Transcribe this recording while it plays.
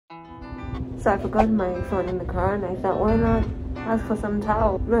So I forgot my phone in the car and I thought, why not ask for some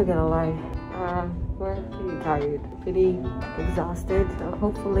towel? I'm not gonna lie. We're pretty tired, pretty exhausted. So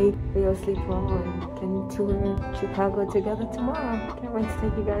hopefully we'll sleep well and can tour Chicago together tomorrow. Can't wait to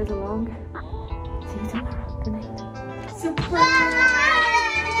take you guys along. See you tomorrow. Good night. Surprise!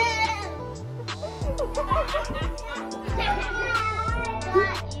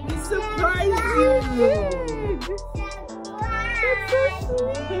 We surprised you! That's so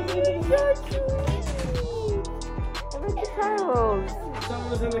sweet! So sweet! I like the towels. Someone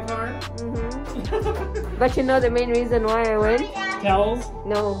was in the car? Mm-hmm. But you know the main reason why I went? Towels?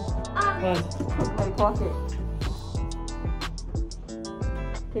 No. What? My pocket.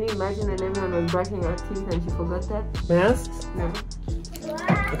 Can you imagine that everyone was brushing our teeth and she forgot that? Masks? No.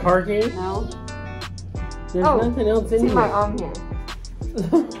 A car key? No. There's nothing else in see here. my arm here.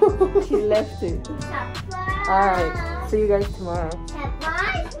 She left it. Alright. See you guys tomorrow.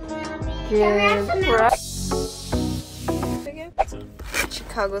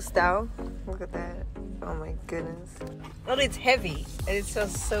 Chicago style. Look at that. Oh my goodness. Well, it's heavy and it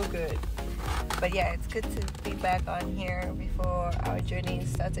smells so good. But yeah, it's good to be back on here before our journey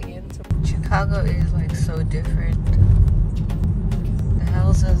starts again. So Chicago is like so different. The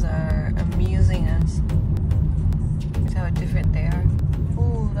houses are amusing us. It's how different they are.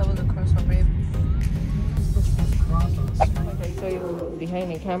 Ooh, that was a crosswalk, babe. Okay, so you were behind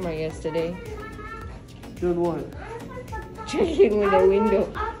the camera yesterday. Doing what? Checking with the window.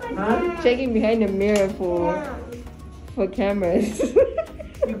 Huh? Checking behind the mirror for cameras.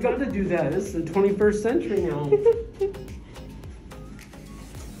 You've got to do that. This is the 21st century now.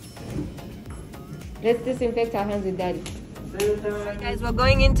 Let's disinfect our hands with Daddy. Alright guys, we're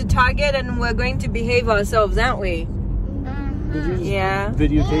going into Target and we're going to behave ourselves, aren't we? Did you Yeah.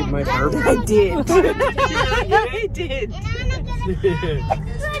 videotape my burp? I did. Yeah, I did.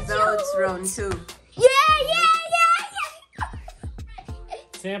 Results round 2.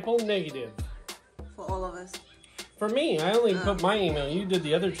 Sample negative. For all of us. For me, I only put my email. You did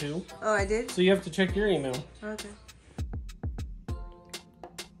the other 2. Oh, I did? So you have to check your email. Okay.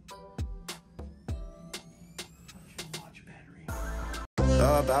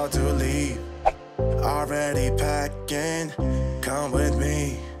 About to leave, already packing. Come with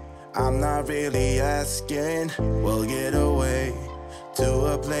me, I'm not really asking. We'll get away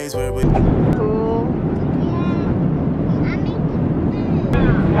to a place where we Cool.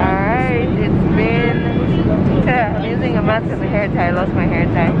 Alright, it's been I'm using a mask and a hair tie. I lost my hair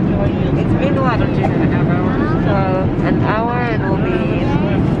tie. It's been what? So an hour and we'll be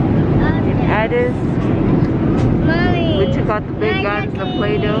in Addis. We took out the big guns, the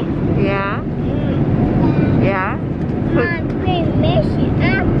Play-Doh. Yeah. Yeah.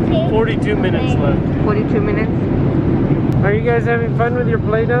 42 minutes left. 42 minutes. Are you guys having fun with your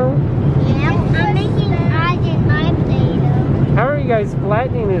Play-Doh? Yeah, I'm making eyes in my Play-Doh. How are you guys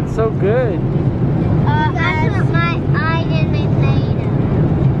flattening it so good? I put my eyes in my Play-Doh.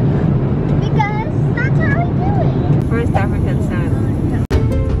 Because that's how we do it. First African sun.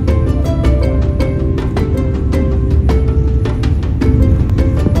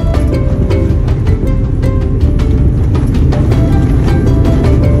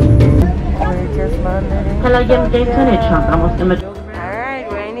 Alright,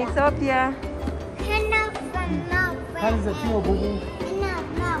 we're in Ethiopia. How does it feel, boo boo?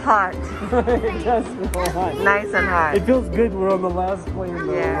 Hot. It does feel hot. Nice and hot. It feels good we're on the last plane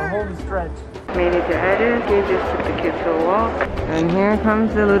though, Yeah. the home stretch. Made it to Addis. We just took the kids for a walk. And here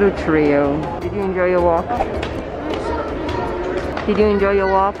comes the little trio. Did you enjoy your walk? Did you enjoy your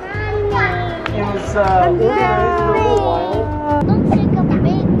walk? It was organized for a little while. Looks like a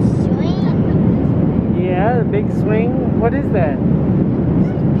big swing. Yeah, the big swing. What is that?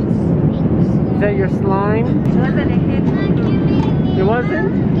 Is that your slime? It wasn't a hit. It wasn't?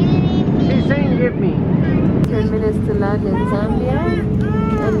 She's saying give me. 10 minutes to land in Zambia.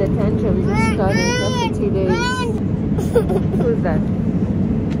 And the tantrums are starting after 2 days. Who's that?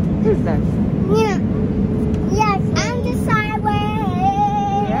 Who's that? Yeah. Yes, I'm the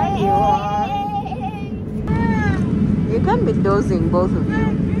sideways. Yeah, you are. You can't be dozing, both of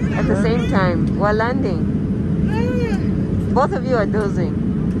you, at the same time while landing. Both of you are dozing.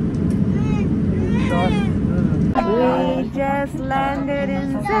 We just landed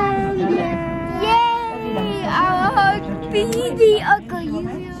in Zambia. Yay! Our baby uncle you.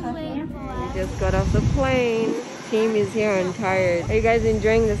 We just got off the plane. Team is here and tired. Are you guys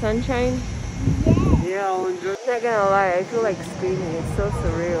enjoying the sunshine? Yeah, I'll enjoy. I'm not gonna lie, I feel like screaming. It's so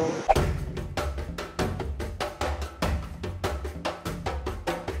surreal.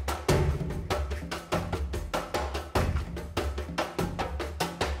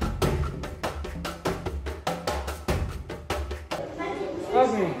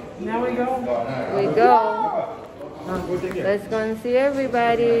 Okay, now we go. We go. Let's go and see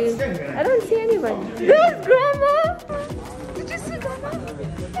everybody. I don't see anybody. There's Grandma. Did you see Grandma?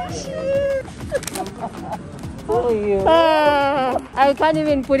 There she is. Oh, yeah. I can't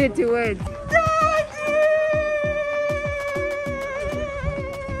even put it to words.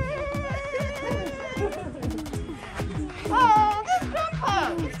 Oh, there's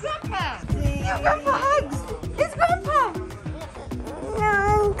Grandpa. It's Grandpa. Your Grandpa hugs. It's Grandpa. No,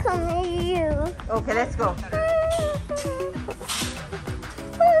 I'm coming to you. Okay, let's go.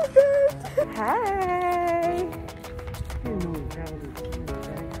 Hi.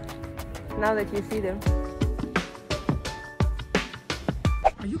 Now that you see them.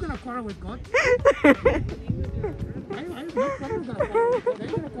 Are you gonna quarrel with God? Are you not quarrel with God? Are you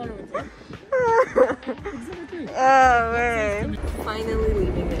gonna quarrel with God? Oh man. Finally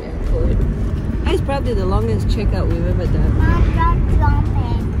leaving the airport. It's probably the longest checkout we've ever done. I'm not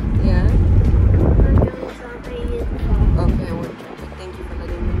jumping. Yeah? I'm going jumping. Okay, well, thank you for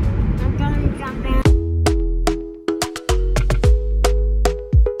letting me know. I'm going jumping.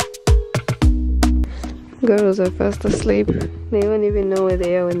 Girls are fast asleep. They don't even know where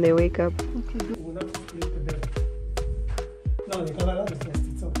they are when they wake up.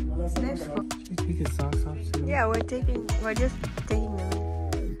 Yeah, we're just taking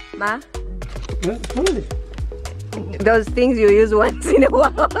them. Ma? Those things you use once in a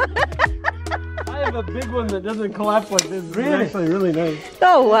while. I have a big one that doesn't collapse like this. It's actually really nice.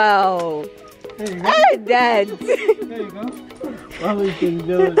 Oh wow. There you go. Hey, Dad. There you go. Well, you can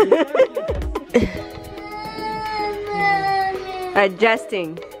do it.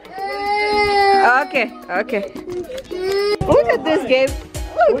 Adjusting. Okay, okay. Look at this, Gabe.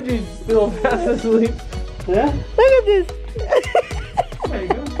 Would you still fast asleep? Yeah? Look at this. There you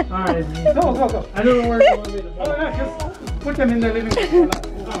go. Alright, go. I don't know where you want me to go. Oh, yeah, just put them in the living room.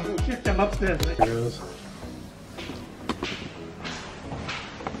 Shift them upstairs.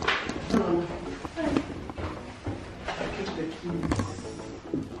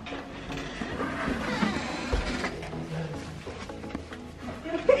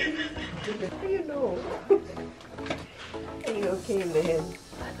 You know. Are you okay in the head?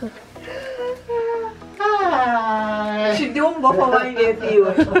 She don't go for my nephew.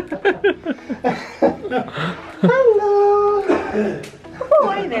 Hello.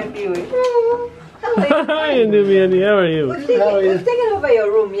 My nephew. Hi, Nubian. How are you? We've taken over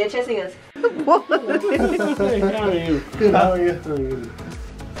your room. You're chasing us. How are you? Good. How are you?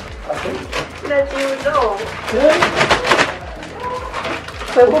 Let you know.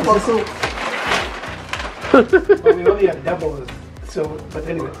 Well, we only have doubles, so, but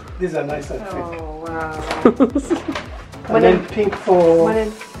anyway, these are nice and fit. Oh, wow. And then pink for...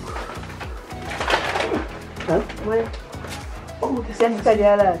 Huh? Oh, this is pink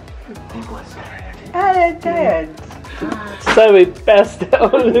one's I'm tired. So we passed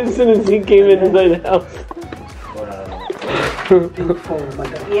out as soon as he came inside the house. pink for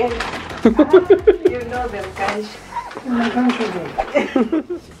madam. Yes. You know them, guys. My grandchildren.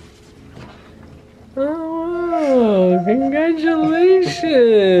 Oh,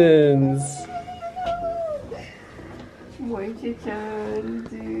 congratulations!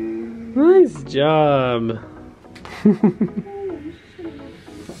 Nice job.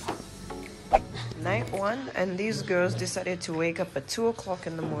 Night one, and these girls decided to wake up at 2 o'clock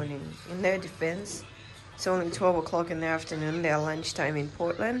in the morning. In their defense, it's only 12 o'clock in the afternoon, their lunchtime in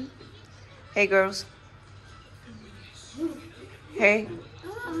Portland. Hey girls. Hey.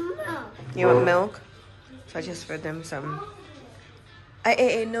 You want milk? So I just fed them some.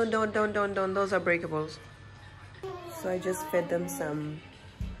 Hey, no, don't. Those are breakables. So I just fed them some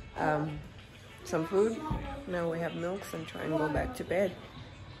food. Now we have milks and try and go back to bed.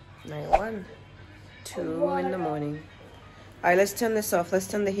 Night one, 2 in the morning. All right, let's turn this off. Let's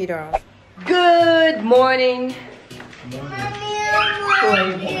turn the heater off. Good morning.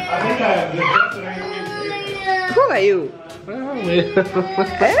 Who are you?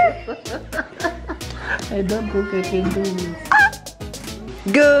 I don't think I can do this.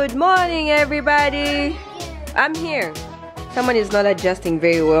 Good morning, everybody. I'm here. Someone is not adjusting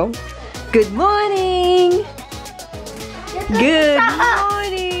very well. Good morning. Good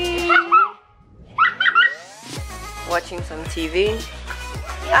morning. Watching some TV.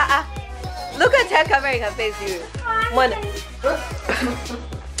 Look at her covering her face, you. Mona.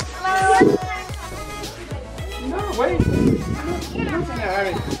 No, wait.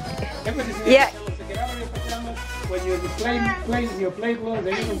 Yeah. When you're playing your play clothes,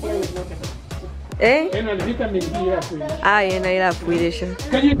 then you can play with nothing. Eh? And on the vitamin D, you have to. Ah, yun na ila Swedish.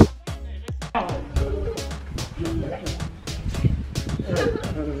 Can you?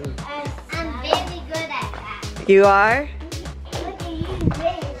 You are?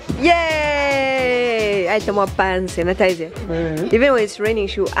 Yay! Ai, tem uma pança, né, Taisia? Even when it's raining,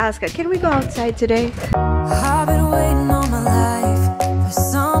 she'll ask her, can we go outside today? I've been waiting on